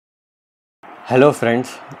Hello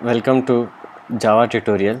friends, welcome to Java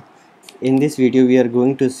tutorial. In this video we are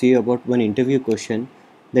going to see about one interview question,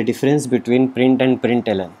 the difference between print and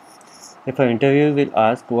println. If an interview will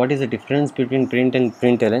ask what is the difference between print and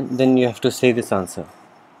println, then you have to say this answer.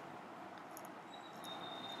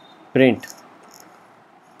 Print.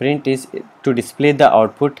 Print is to display the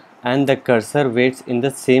output and the cursor waits in the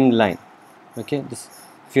same line. Okay,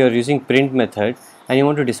 if you are using print method and you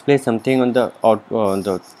want to display something on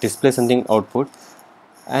the display something output,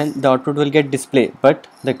 and the output will get displayed, but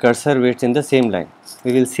the cursor waits in the same line.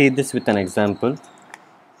 We will see this with an example.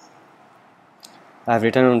 I have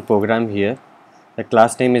written one program here. The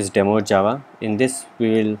class name is demo java. In this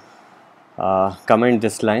we will comment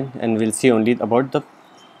this line and we'll see only about the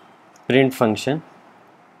print function,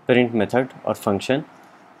 print method or function.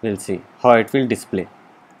 We'll see how it will display.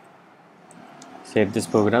 Save this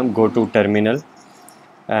program, go to terminal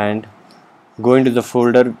and go into the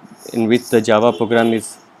folder in which the Java program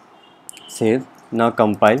is saved. Now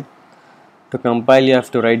compile. To compile you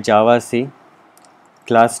have to write javac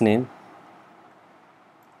class name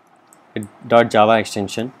 .java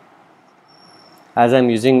extension. As I am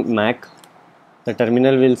using Mac, the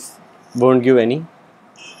terminal won't give any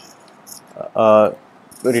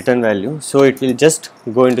return value, so it will just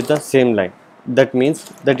go into the same line. That means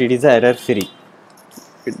that it is error free.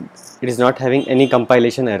 It is not having any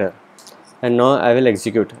compilation error. And now I will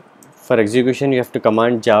execute. For execution you have to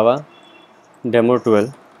command java demo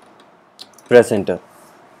 12, press enter.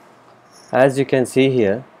 As you can see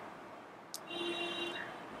here,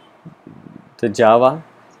 the Java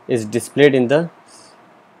is displayed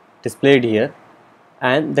here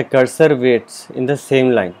and the cursor waits in the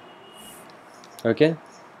same line. Okay,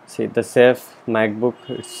 see the safe MacBook,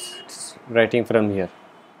 it's writing from here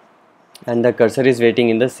and the cursor is waiting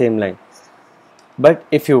in the same line. But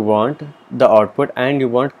if you want the output and you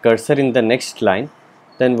want cursor in the next line,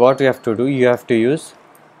 then what you have to do, you have to use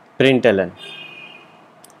println.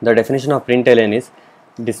 The definition of println is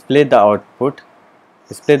display the output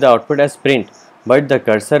as print, but the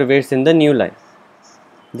cursor waits in the new line.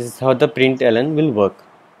 This is how the println will work.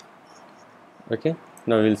 Okay,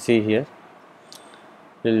 now we'll see here.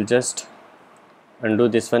 We'll just undo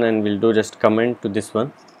this one and we'll do just comment to this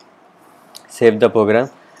one. Save the program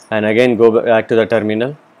and again go back to the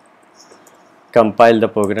terminal, compile the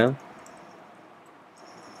program.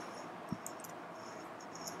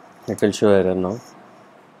 It will show error now,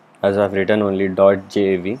 as I have written only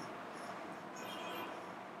 .jav.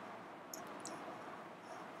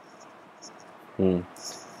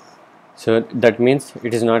 So that means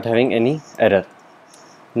it is not having any error.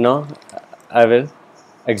 Now I will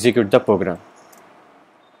execute the program.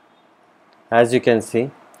 As you can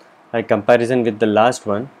see, by comparison with the last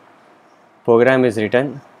one, program is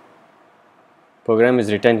written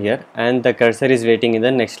here and the cursor is waiting in the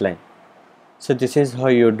next line. So this is how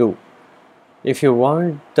you do. If you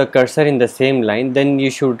want the cursor in the same line, then you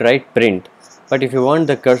should write print, but if you want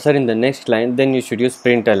the cursor in the next line, then you should use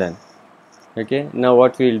println. Okay, now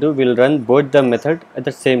what we will do, we will run both the method at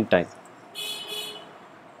the same time.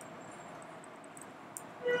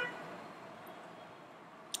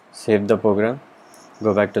 Save the program,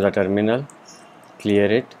 go back to the terminal,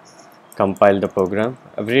 clear it, compile the program.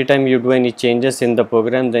 Every time you do any changes in the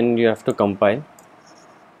program, then you have to compile.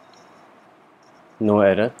 No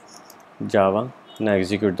error, Java. Now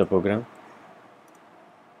execute the program.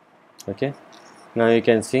 Okay, now you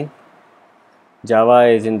can see Java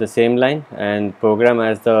is in the same line and program,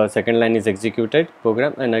 as the second line is executed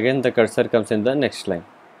program, and again the cursor comes in the next line.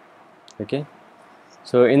 Okay,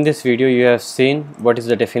 so in this video you have seen what is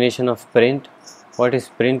the definition of print, what is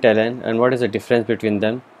println, and what is the difference between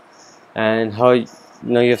them, and how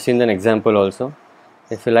now you have seen an example also.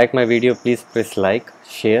 If you like my video, please press like,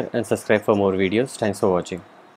 share and subscribe for more videos. Thanks for watching.